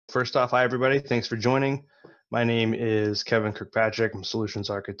First off, hi everybody. Thanks for joining. My name is Kevin Kirkpatrick. I'm a solutions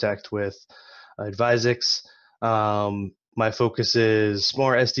architect with Advizex. My focus is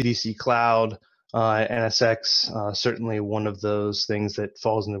more SDDC cloud, NSX, certainly one of those things that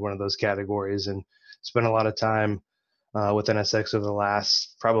falls into one of those categories, and spent a lot of time with NSX over the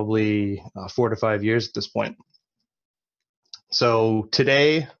last probably 4 to 5 years at this point. So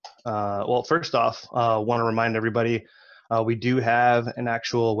today, well, first off, want to remind everybody we do have an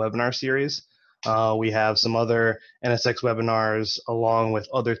actual webinar series. We have some other NSX webinars along with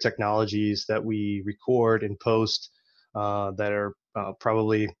other technologies that we record and post that are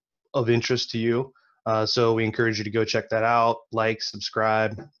probably of interest to you. So we encourage you to go check that out, like,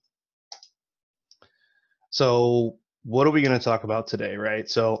 subscribe. So what are we going to talk about today, right?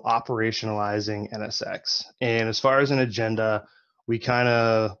 So operationalizing NSX. And as far as an agenda, we kind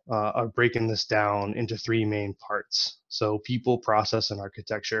of are breaking this down into 3 main parts. So people, process, and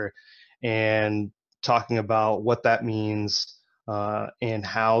architecture, and talking about what that means and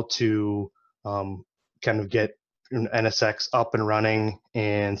how to kind of get NSX up and running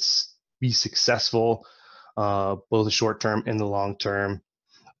and be successful, both the short term and the long term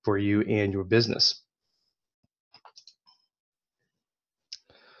for you and your business.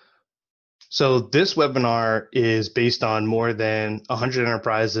 So this webinar is based on more than 100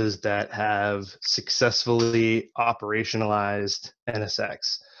 enterprises that have successfully operationalized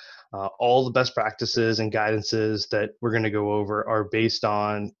NSX. All the best practices and guidances that we're going to go over are based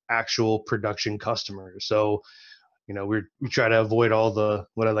on actual production customers. So, you know, we try to avoid all the,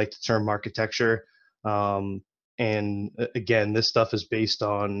 what I like to term architecture. And again, this stuff is based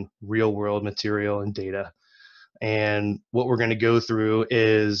on real world material and data. And what we're going to go through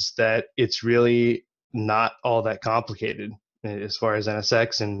is that it's really not all that complicated as far as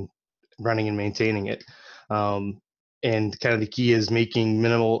NSX and running and maintaining it. And kind of the key is making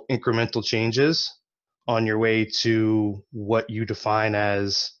minimal incremental changes on your way to what you define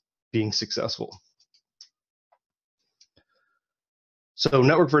as being successful. So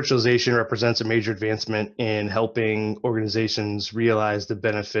network virtualization represents a major advancement in helping organizations realize the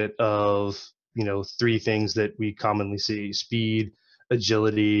benefit of 3 things that we commonly see: speed,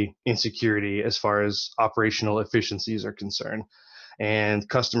 agility, and security as far as operational efficiencies are concerned. And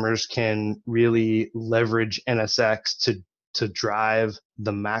customers can really leverage NSX to drive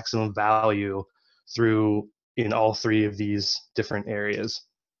the maximum value through in all 3 of these different areas.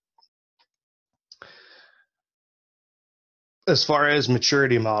 As far as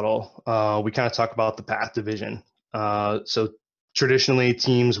maturity model, we kind of talk about the path to vision. So traditionally,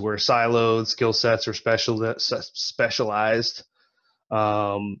 teams were siloed, skill sets were specialized,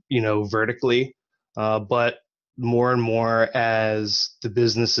 vertically. But more and more as the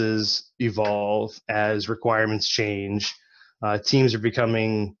businesses evolve, as requirements change, teams are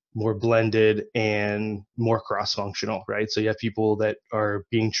becoming more blended and more cross-functional, right? So you have people that are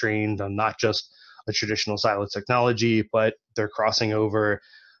being trained on not just a traditional siloed technology, but they're crossing over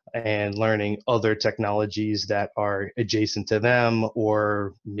and learning other technologies that are adjacent to them,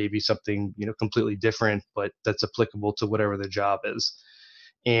 or maybe something completely different, but that's applicable to whatever the job is.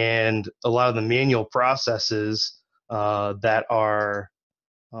 And a lot of the manual processes that are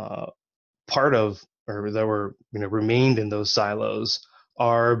part of, or that were remained in those silos,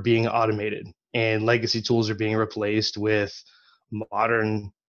 are being automated, and legacy tools are being replaced with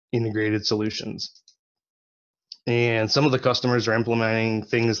modern integrated solutions. And some of the customers are implementing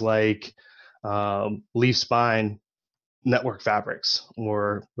things like leaf spine network fabrics,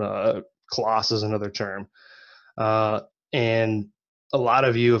 or CLOS is another term. And a lot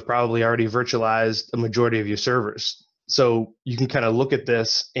of you have probably already virtualized a majority of your servers. So you can kind of look at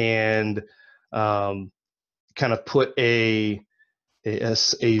this and kind of put a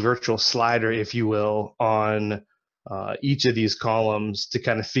virtual slider, if you will, on each of these columns to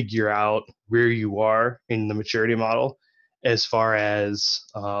kind of figure out where you are in the maturity model as far as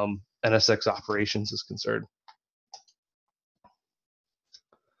NSX operations is concerned.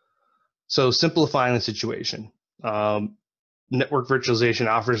 So simplifying the situation. Network virtualization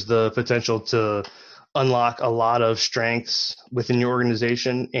offers the potential to unlock a lot of strengths within your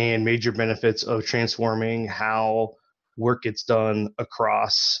organization and major benefits of transforming how work gets done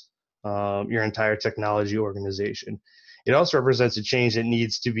across your entire technology organization. It also represents a change that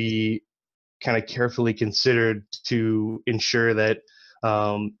needs to be kind of carefully considered to ensure that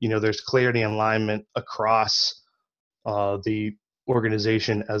there's clarity and alignment across the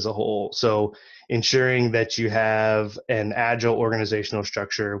organization as a whole. So ensuring that you have an agile organizational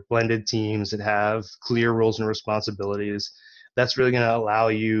structure, blended teams that have clear roles and responsibilities, that's really going to allow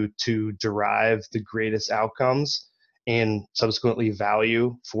you to derive the greatest outcomes and subsequently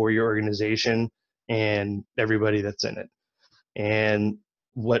value for your organization and everybody that's in it. And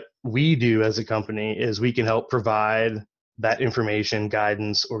what we do as a company is we can help provide that information,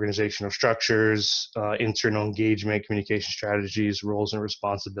 guidance, organizational structures, internal engagement, communication strategies, roles and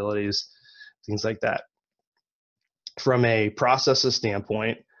responsibilities, things like that. From a processes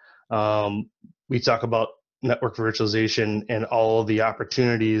standpoint, we talk about network virtualization and all the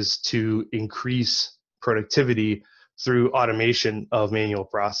opportunities to increase productivity through automation of manual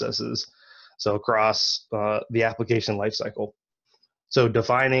processes. So across the application lifecycle. So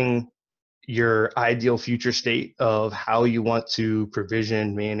defining your ideal future state of how you want to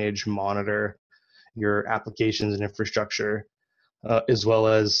provision, manage, monitor your applications and infrastructure, as well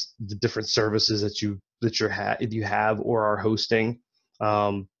as the different services that you have or are hosting.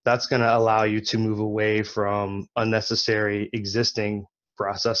 That's going to allow you to move away from unnecessary existing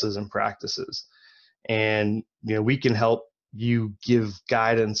processes and practices. And we can help you give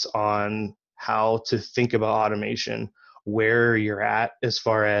guidance on how to think about automation, where you're at as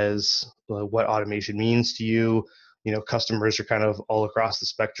far as what automation means to you. Customers are kind of all across the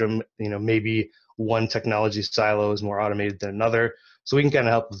spectrum. Maybe one technology silo is more automated than another. So we can kind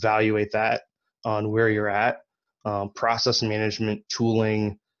of help evaluate that on where you're at, process management,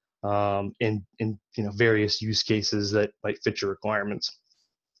 tooling, in various use cases that might fit your requirements.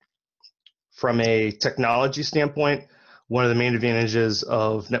 From a technology standpoint, one of the main advantages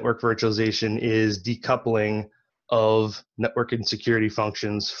of network virtualization is decoupling of network and security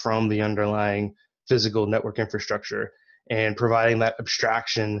functions from the underlying physical network infrastructure and providing that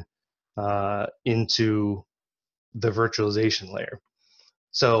abstraction into the virtualization layer.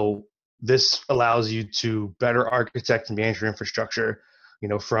 So this allows you to better architect and manage your infrastructure,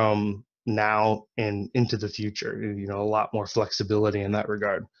 from now and into the future, a lot more flexibility in that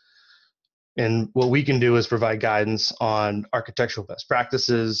regard. And what we can do is provide guidance on architectural best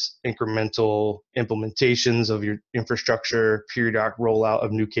practices, incremental implementations of your infrastructure, periodic rollout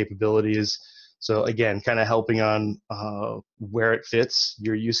of new capabilities. So again, kind of helping on where it fits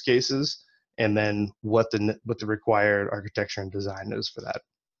your use cases, and then what the required architecture and design is for that.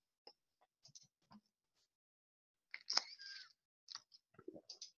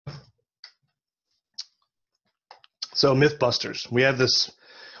 So Mythbusters, we have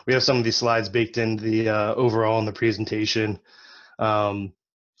some of these slides baked into the overall in the presentation.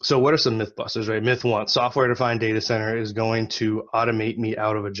 So what are some Mythbusters, right? Myth 1, software-defined data center is going to automate me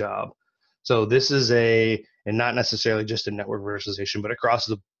out of a job. So this is and not necessarily just in network virtualization, but across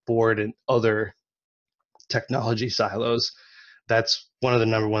the board in other technology silos, that's one of the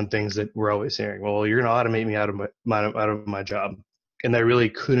number one things that we're always hearing. Well, you're going to automate me out of my job. And that really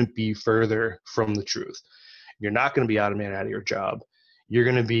couldn't be further from the truth. You're not going to be automated out of your job. You're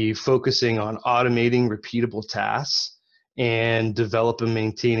going to be focusing on automating repeatable tasks and develop and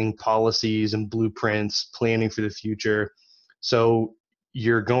maintaining policies and blueprints, planning for the future. So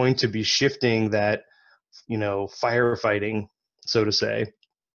you're going to be shifting that, firefighting, so to say,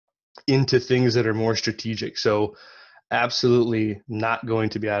 into things that are more strategic. So absolutely not going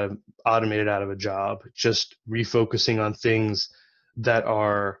to be automated out of a job, just refocusing on things that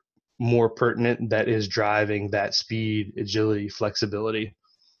are more pertinent, that is driving that speed, agility, flexibility.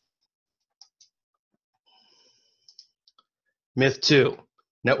 Myth 2,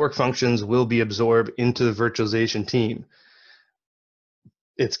 network functions will be absorbed into the virtualization team.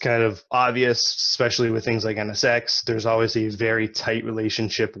 It's kind of obvious, especially with things like NSX. There's always a very tight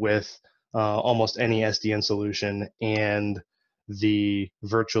relationship with almost any SDN solution and the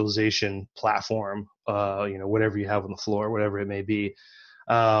virtualization platform, whatever you have on the floor, whatever it may be.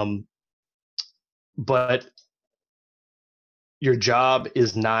 But your job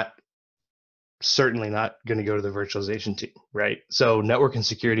is certainly not going to go to the virtualization team, right? So network and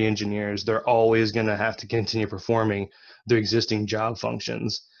security engineers, they're always going to have to continue performing their existing job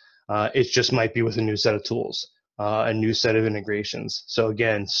functions. It just might be with a new set of tools, a new set of integrations. So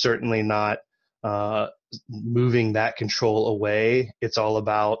again, certainly not moving that control away. It's all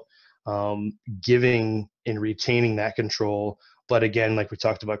about giving and retaining that control. But again, like we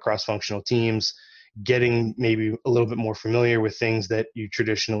talked about, cross-functional teams, getting maybe a little bit more familiar with things that you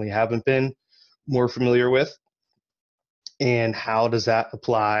traditionally haven't been more familiar with, and how does that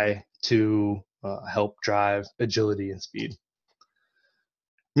apply to help drive agility and speed.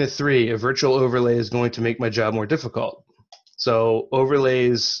 Myth 3, a virtual overlay is going to make my job more difficult. So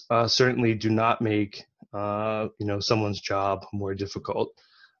overlays certainly do not make someone's job more difficult.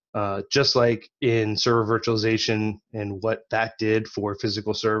 Just like in server virtualization and what that did for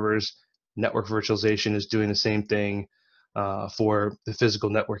physical servers, network virtualization is doing the same thing for the physical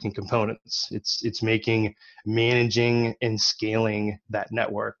networking components. It's making managing and scaling that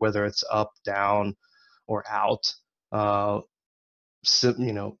network, whether it's up, down, or out,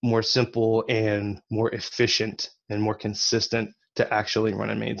 more simple and more efficient and more consistent to actually run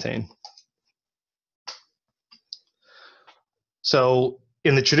and maintain. So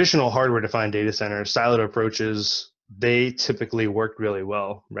in the traditional hardware-defined data centers, siloed approaches, they typically work really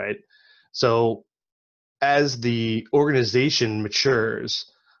well, right? So as the organization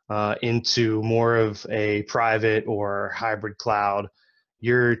matures into more of a private or hybrid cloud,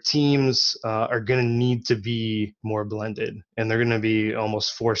 your teams are going to need to be more blended, and they're going to be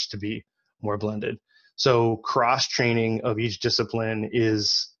almost forced to be more blended. So cross-training of each discipline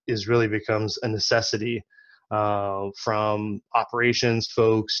is really becomes a necessity, from operations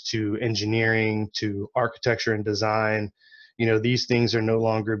folks to engineering to architecture and design. These things are no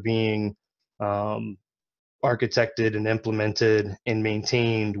longer being architected and implemented and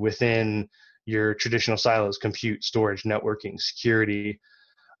maintained within your traditional silos: compute, storage, networking, security,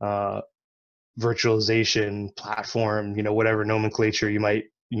 virtualization, platform, whatever nomenclature you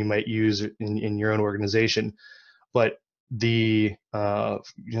might use in your own organization. But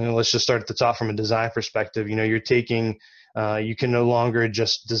let's just start at the top from a design perspective. You're taking, you can no longer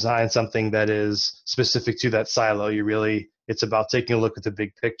just design something that is specific to that silo. It's about taking a look at the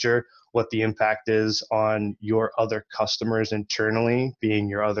big picture, what the impact is on your other customers internally, being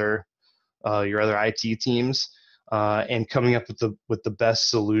your other IT teams, and coming up with the best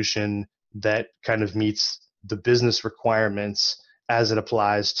solution that kind of meets the business requirements as it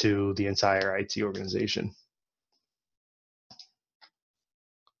applies to the entire IT organization.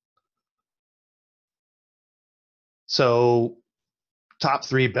 So, top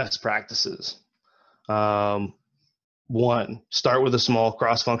 3 best practices. 1, start with a small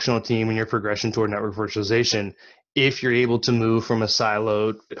cross-functional team in your progression toward network virtualization. If you're able to move from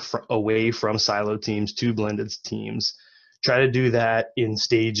away from siloed teams to blended teams, try to do that in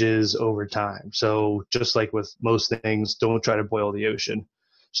stages over time. So just like with most things, don't try to boil the ocean.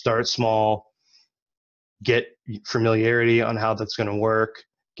 Start small, get familiarity on how that's going to work,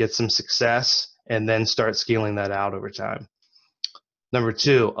 get some success, and then start scaling that out over time. Number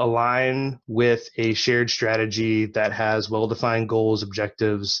 2, align with a shared strategy that has well-defined goals,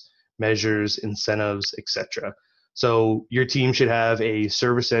 objectives, measures, incentives, etc. So your team should have a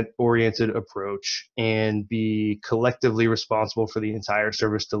service-oriented approach and be collectively responsible for the entire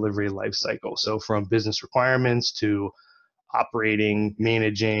service delivery lifecycle. So from business requirements to operating,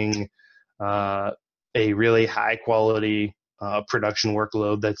 managing a really high-quality production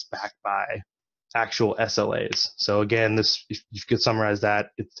workload that's backed by actual SLAs. So again, if you could summarize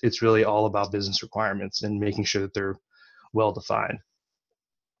that, it's really all about business requirements and making sure that they're well defined.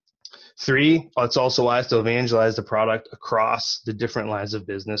 3, it's also wise to evangelize the product across the different lines of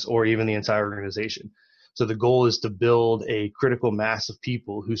business or even the entire organization. So the goal is to build a critical mass of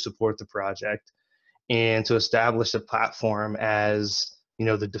people who support the project and to establish a platform as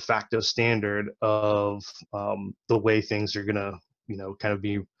the de facto standard of the way things are going to kind of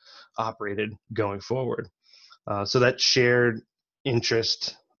be operated going forward. So that shared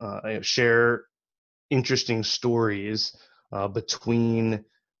interest, share interesting stories between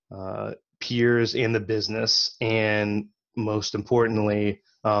peers in the business, and most importantly,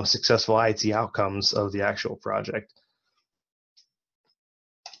 successful IT outcomes of the actual project.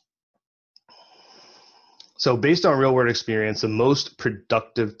 So based on real world experience, the most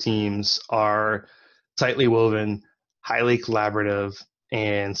productive teams are tightly woven, highly collaborative,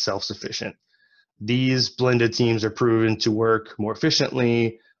 and self-sufficient. These blended teams are proven to work more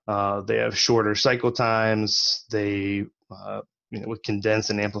efficiently. They have shorter cycle times. They, with condensed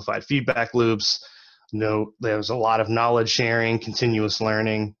and amplified feedback loops. There's a lot of knowledge sharing, continuous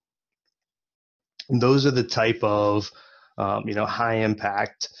learning. And those are the type of, high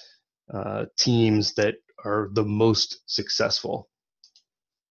impact teams that are the most successful.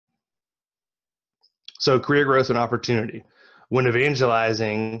 So career growth and opportunity. When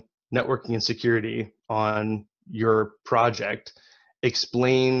evangelizing networking and security on your project,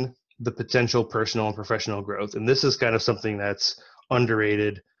 explain the potential personal and professional growth. And this is kind of something that's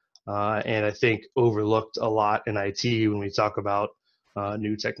underrated and I think overlooked a lot in IT when we talk about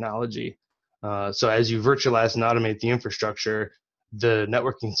new technology. So as you virtualize and automate the infrastructure, the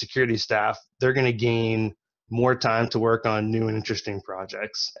networking security staff, they're going to gain more time to work on new and interesting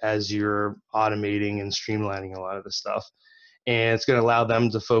projects as you're automating and streamlining a lot of the stuff. And it's going to allow them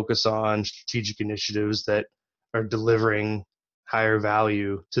to focus on strategic initiatives that are delivering higher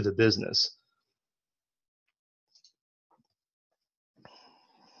value to the business.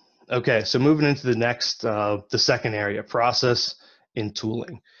 Okay, so moving into the next, the second area, process and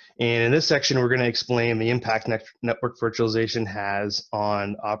tooling. And in this section, we're going to explain the impact network virtualization has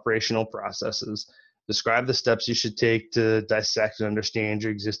on operational processes, describe the steps you should take to dissect and understand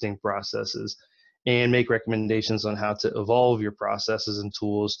your existing processes, and make recommendations on how to evolve your processes and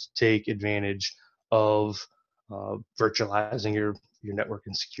tools to take advantage of virtualizing your network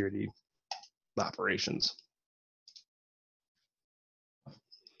and security operations.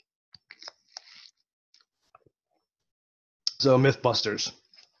 So Mythbusters.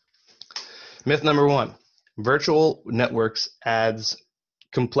 Myth number one, virtual networks adds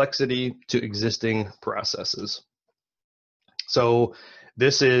complexity to existing processes. So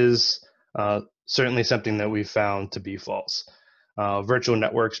this is certainly something that we've found to be false. Virtual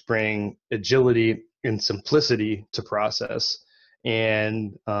networks bring agility and simplicity to process,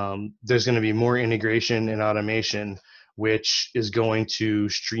 and there's going to be more integration and automation, which is going to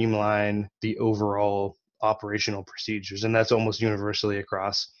streamline the overall operational procedures, and that's almost universally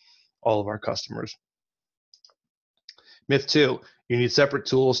across all of our customers. Myth two, you need separate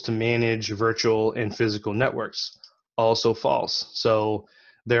tools to manage virtual and physical networks. Also false. So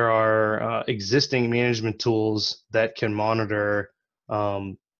there are existing management tools that can monitor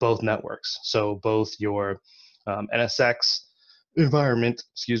both networks. So both your NSX environment,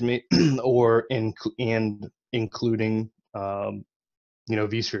 excuse me, or including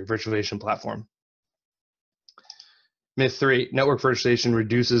vSphere virtualization platform. Myth three, network virtualization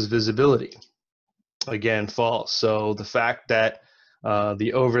reduces visibility. Again, false. So the fact that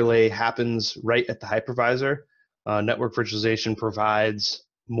the overlay happens right at the hypervisor, network virtualization provides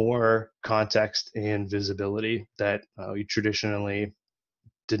more context and visibility that we traditionally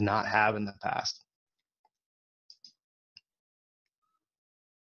did not have in the past.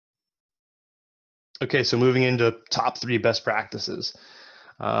 Okay, so moving into top 3 best practices.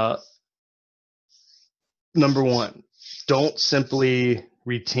 Number 1, don't simply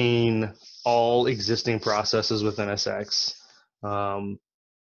retain all existing processes with NSX,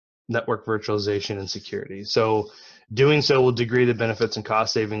 network virtualization, and security. So doing so will degrade the benefits and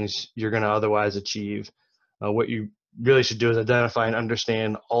cost savings you're going to otherwise achieve. What you really should do is identify and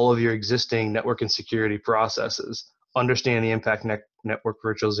understand all of your existing network and security processes, understand the impact network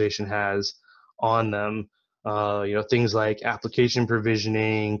virtualization has on them. Things like application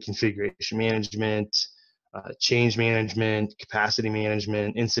provisioning, configuration management, change management, capacity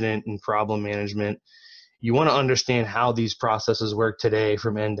management, incident and problem management. You want to understand how these processes work today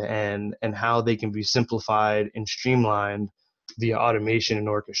from end to end and how they can be simplified and streamlined via automation and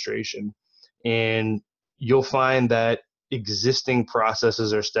orchestration. And you'll find that existing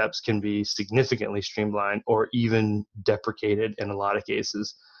processes or steps can be significantly streamlined or even deprecated in a lot of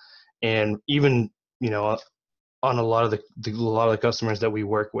cases. And even, on a lot of the customers that we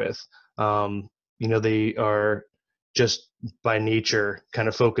work with, they are just by nature kind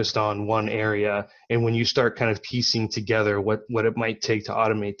of focused on one area. And when you start kind of piecing together what it might take to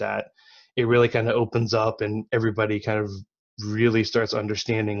automate that, it really kind of opens up and everybody kind of really starts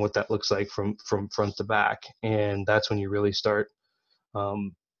understanding what that looks like from front to back. And that's when you really start,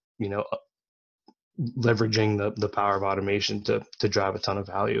 leveraging the power of automation to drive a ton of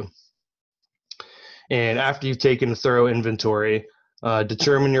value. And after you've taken a thorough inventory,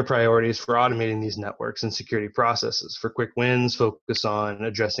 determine your priorities for automating these networks and security processes. For quick wins, focus on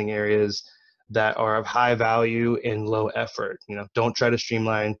addressing areas that are of high value and low effort. Don't try to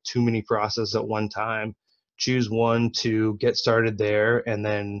streamline too many processes at one time. Choose one to get started there and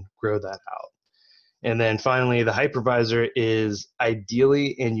then grow that out. And then finally, the hypervisor is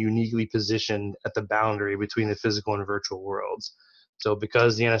ideally and uniquely positioned at the boundary between the physical and virtual worlds. So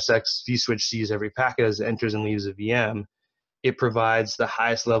because the NSX vSwitch sees every packet as it enters and leaves a VM, it provides the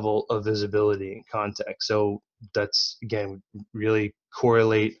highest level of visibility and context. So that's, again, really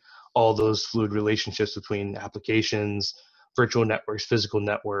correlate all those fluid relationships between applications, virtual networks, physical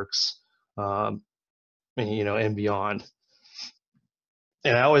networks, and beyond.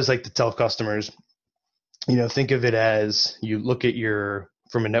 And I always like to tell customers, think of it as you look at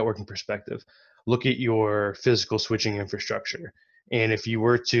from a networking perspective, look at your physical switching infrastructure. And if you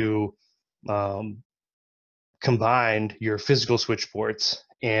were to combine your physical switch ports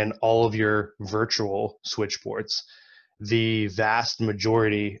and all of your virtual switch ports, the vast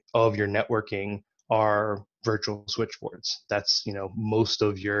majority of your networking are virtual switch ports. That's, most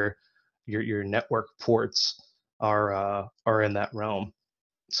of your network ports are in that realm.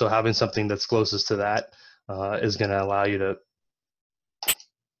 So having something that's closest to that is going to allow you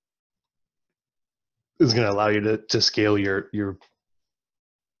to scale your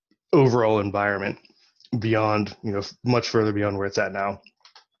overall environment beyond, much further beyond where it's at now.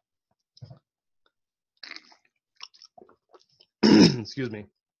 Excuse me.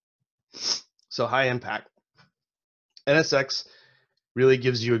 So high impact. NSX really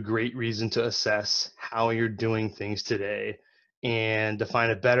gives you a great reason to assess how you're doing things today and to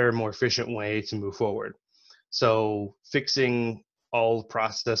find a better, more efficient way to move forward. So fixing all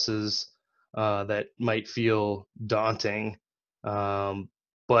processes that might feel daunting,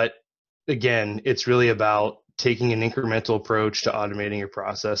 but again, it's really about taking an incremental approach to automating your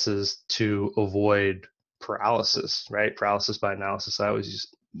processes to avoid paralysis, right? Paralysis by analysis. I always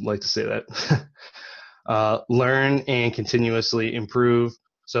just like to say that. Learn and continuously improve.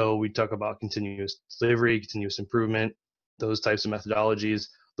 So we talk about continuous delivery, continuous improvement, those types of methodologies.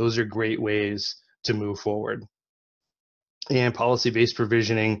 Those are great ways to move forward. And policy-based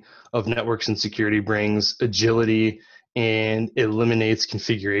provisioning of networks and security brings agility and eliminates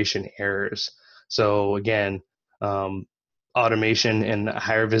configuration errors. So again, automation and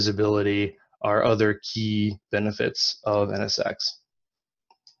higher visibility are other key benefits of NSX.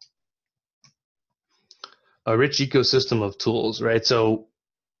 A rich ecosystem of tools, right? So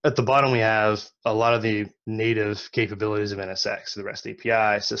at the bottom, we have a lot of the native capabilities of NSX, the REST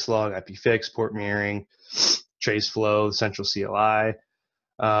API, syslog, IPFix, port mirroring, traceflow, the central CLI.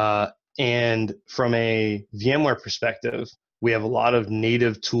 And from a VMware perspective, we have a lot of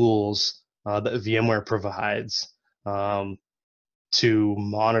native tools that VMware provides to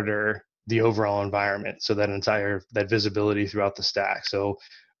monitor the overall environment. So that visibility throughout the stack. So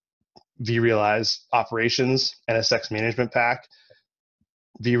vRealize Operations, NSX Management Pack,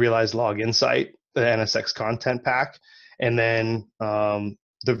 vRealize Log Insight, the NSX Content Pack, and then the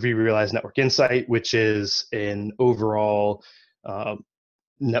vRealize Network Insight, which is an overall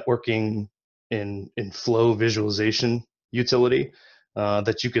networking in flow visualization utility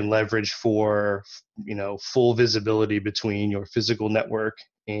that you can leverage for full visibility between your physical network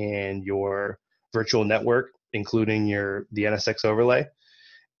and your virtual network, including the NSX overlay.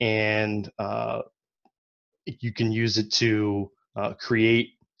 And you can use it to create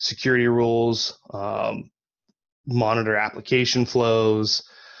security rules, monitor application flows.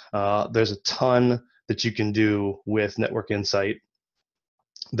 There's a ton that you can do with Network Insight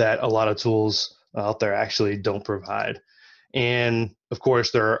that a lot of tools out there actually don't provide. And of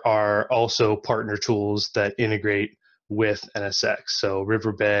course, there are also partner tools that integrate with NSX. So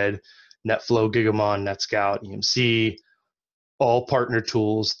Riverbed, NetFlow, Gigamon, NetScout, EMC, all partner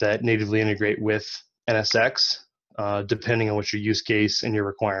tools that natively integrate with NSX, depending on what your use case and your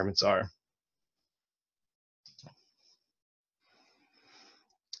requirements are.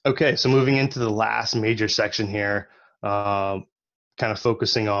 Okay, so moving into the last major section here, kind of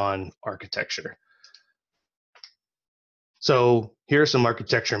focusing on architecture. So here are some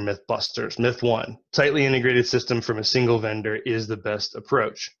architecture myth busters. Myth 1, tightly integrated system from a single vendor is the best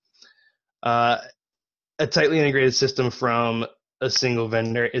approach. A tightly integrated system from a single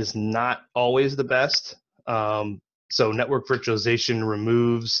vendor is not always the best. So network virtualization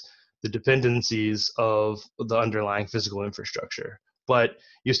removes the dependencies of the underlying physical infrastructure, but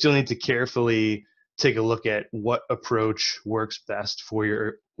you still need to carefully take a look at what approach works best for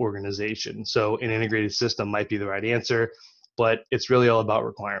your organization. So an integrated system might be the right answer, but it's really all about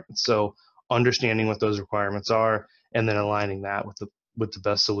requirements. So understanding what those requirements are and then aligning that with the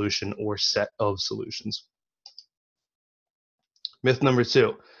best solution or set of solutions. Myth number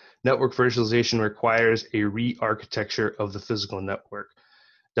 2, network virtualization requires a re-architecture of the physical network.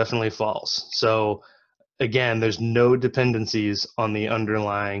 Definitely false. So again, there's no dependencies on the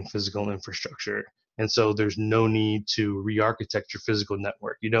underlying physical infrastructure. And so there's no need to re-architect your physical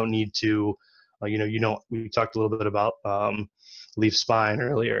network. You don't need to, we talked a little bit about leaf spine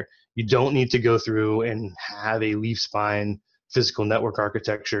earlier. You don't need to go through and have a leaf spine physical network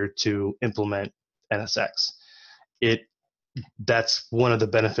architecture to implement NSX. That's one of the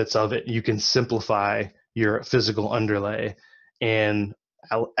benefits of it. You can simplify your physical underlay and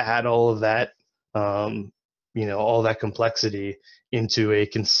add all of that, all that complexity into a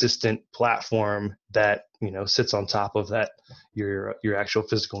consistent platform that sits on top of that your actual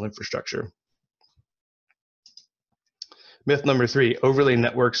physical infrastructure. Myth number 3: overlay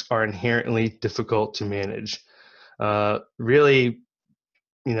networks are inherently difficult to manage. Really,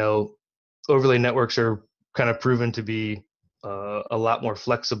 overlay networks are kind of proven to be a lot more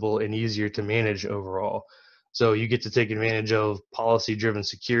flexible and easier to manage overall. So you get to take advantage of policy-driven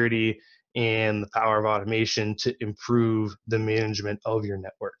security and the power of automation to improve the management of your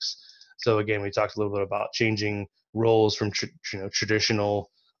networks. So again, we talked a little bit about changing roles from traditional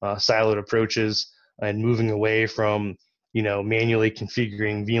siloed approaches and moving away from manually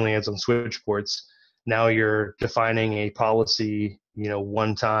configuring VLANs on switch ports. Now you're defining a policy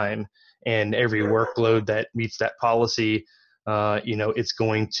one time, and every workload that meets that policy it's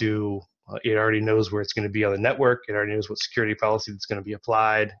going to, it already knows where it's going to be on the network. It already knows what security policy that's going to be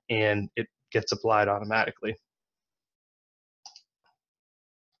applied, and it gets applied automatically.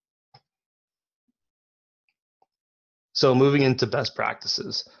 So moving into best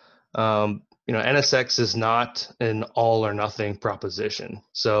practices, NSX is not an all or nothing proposition.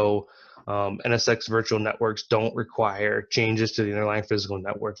 So NSX virtual networks don't require changes to the underlying physical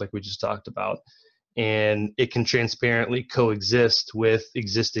network like we just talked about. And it can transparently coexist with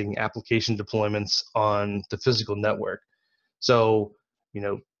existing application deployments on the physical network. So,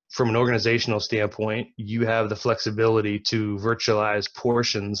 from an organizational standpoint, you have the flexibility to virtualize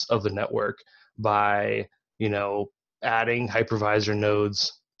portions of the network by, adding hypervisor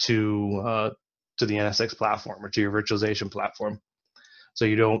nodes to the NSX platform or to your virtualization platform. So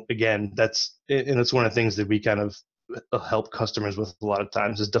you don't, again, that's one of the things that we kind of help customers with a lot of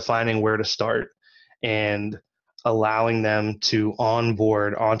times is defining where to start and allowing them to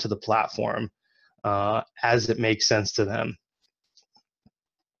onboard onto the platform as it makes sense to them.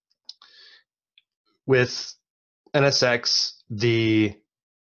 With NSX, the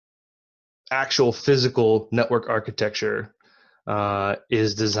actual physical network architecture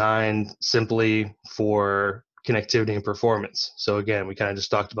is designed simply for connectivity and performance. So again, we kind of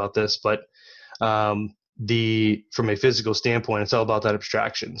just talked about this, but from a physical standpoint, it's all about that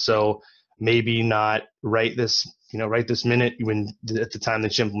abstraction. So maybe not right this minute at the time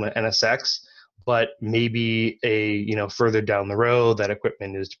that you implement NSX, but maybe further down the road that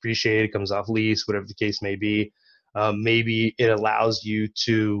equipment is depreciated, comes off lease, whatever the case may be. Maybe it allows you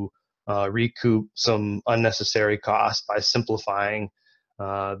to recoup some unnecessary costs by simplifying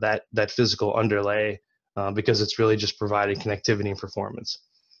that physical underlay because it's really just providing connectivity and performance.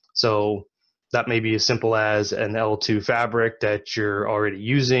 So that may be as simple as an L2 fabric that you're already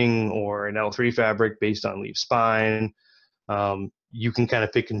using or an L3 fabric based on leaf spine. You can kind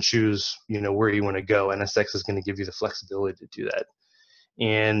of pick and choose, where you want to go. NSX is going to give you the flexibility to do that.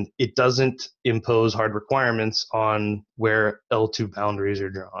 And it doesn't impose hard requirements on where L2 boundaries are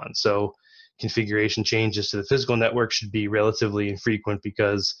drawn. So configuration changes to the physical network should be relatively infrequent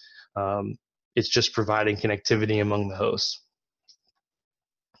because it's just providing connectivity among the hosts.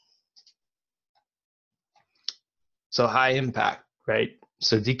 So high impact, right?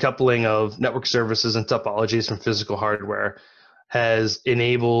 So decoupling of network services and topologies from physical hardware has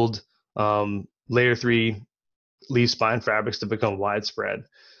enabled layer 3 leaf spine fabrics to become widespread.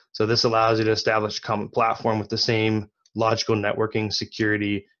 So this allows you to establish a common platform with the same logical networking,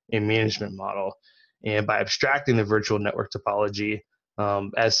 security, and management model. And by abstracting the virtual network topology,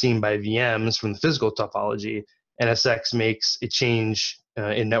 as seen by VMs from the physical topology, NSX makes a change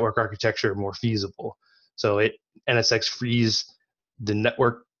in network architecture more feasible. So NSX frees the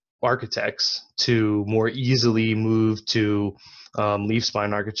network architects to more easily move to leaf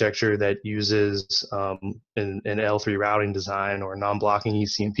spine architecture that uses an L3 routing design or non-blocking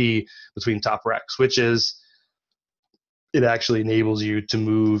ECMP between top rack switches. It actually enables you to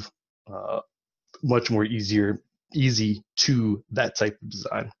move much more easy to that type of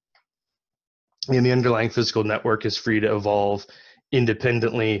design. And the underlying physical network is free to evolve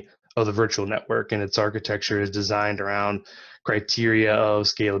independently of the virtual network, and its architecture is designed around criteria of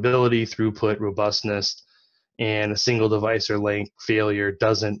scalability, throughput, robustness, and a single device or link failure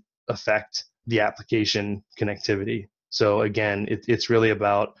doesn't affect the application connectivity. So again, it's really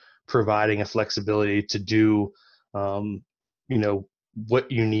about providing a flexibility to do,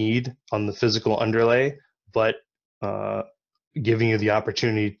 what you need on the physical underlay, but giving you the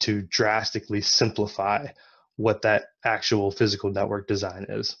opportunity to drastically simplify what that actual physical network design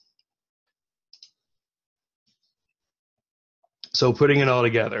is. So putting it all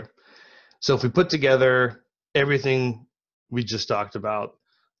together. So if we put together everything we just talked about,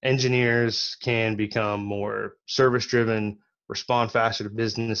 engineers can become more service-driven, respond faster to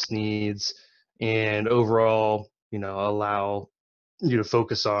business needs, and overall, allow you to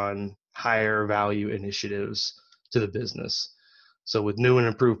focus on higher value initiatives to the business. So with new and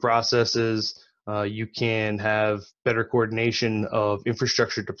improved processes, you can have better coordination of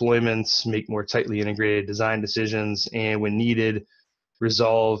infrastructure deployments, make more tightly integrated design decisions, and when needed,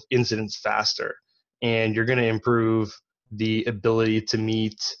 resolve incidents faster. And you're going to improve the ability to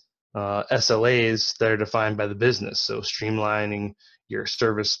meet SLAs that are defined by the business. So streamlining your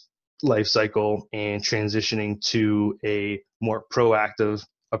service lifecycle and transitioning to a more proactive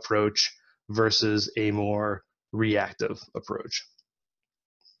approach versus a more reactive approach.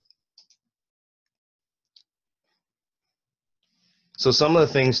 So some of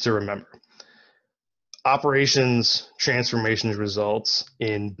the things to remember. Operations transformations results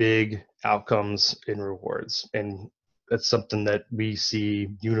in big outcomes and rewards. And That's something that we see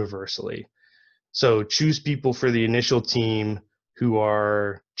universally. So choose people for the initial team who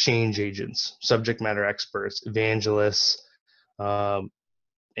are change agents, subject matter experts, evangelists, um,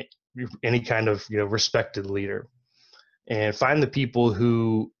 any kind of respected leader, and find the people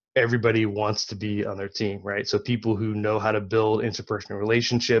who everybody wants to be on their team, right? So people who know how to build interpersonal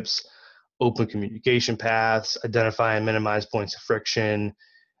relationships, open communication paths, identify and minimize points of friction,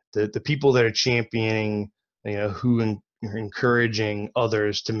 the people that are championing, who are encouraging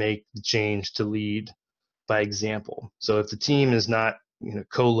others to make the change, to lead by example. So if the team is not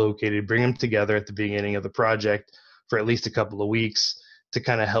co-located, bring them together at the beginning of the project for at least a couple of weeks to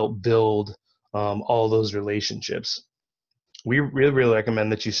kind of help build all those relationships. We really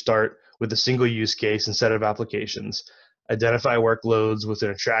recommend that you start with a single use case and set of applications. Identify workloads with an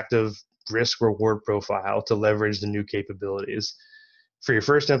attractive risk reward profile to leverage the new capabilities. For your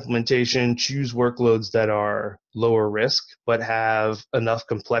first implementation, choose workloads that are lower risk but have enough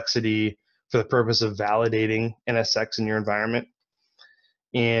complexity for the purpose of validating NSX in your environment.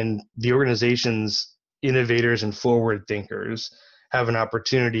 And the organization's innovators and forward thinkers have an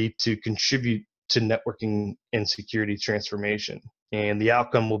opportunity to contribute to networking and security transformation. And the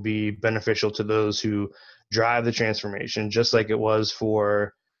outcome will be beneficial to those who drive the transformation, just like it was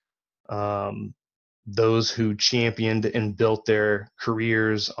for those who championed and built their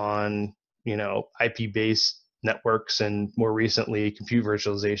careers on, IP-based networks and more recently compute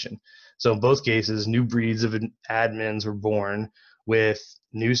virtualization. So in both cases, new breeds of admins were born with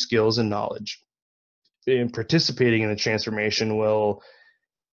new skills and knowledge. And participating in the transformation will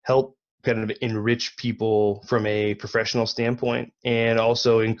help kind of enrich people from a professional standpoint and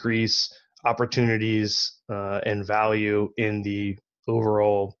also increase opportunities and value in the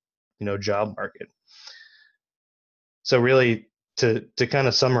overall, job market. So really, to kind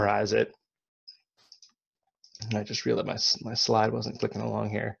of summarize it, I just realized my slide wasn't clicking along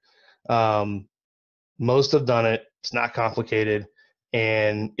here. Most have done it. It's not complicated,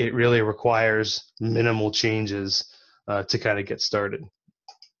 and it really requires minimal changes to kind of get started.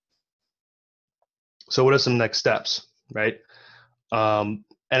 So what are some next steps, right?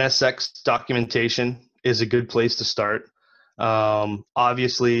 NSX documentation is a good place to start.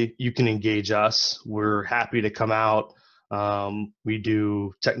 Obviously, you can engage us. We're happy to come out. We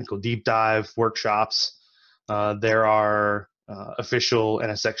do technical deep dive workshops. There are official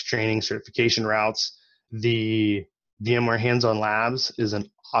NSX training certification routes. The VMware Hands-On Labs is an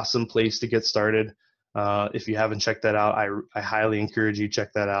awesome place to get started. If you haven't checked that out, I highly encourage you to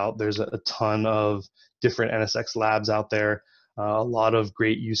check that out. There's a ton of different NSX labs out there. A lot of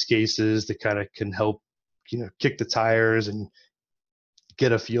great use cases that kind of can help, kick the tires and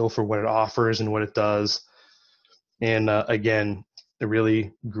get a feel for what it offers and what it does. And again, a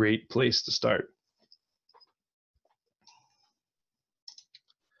really great place to start.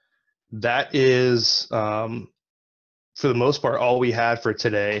 That is, for the most part, all we had for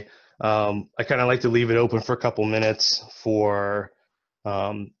today. I kind of like to leave it open for a couple minutes for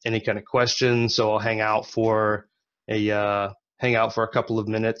any kind of questions. So I'll hang out for a couple of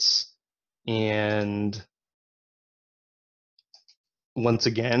minutes. And once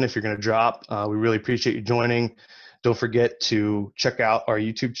again, if you're going to drop, we really appreciate you joining. Don't forget to check out our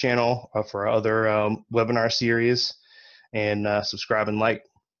YouTube channel for our other webinar series, and subscribe and like.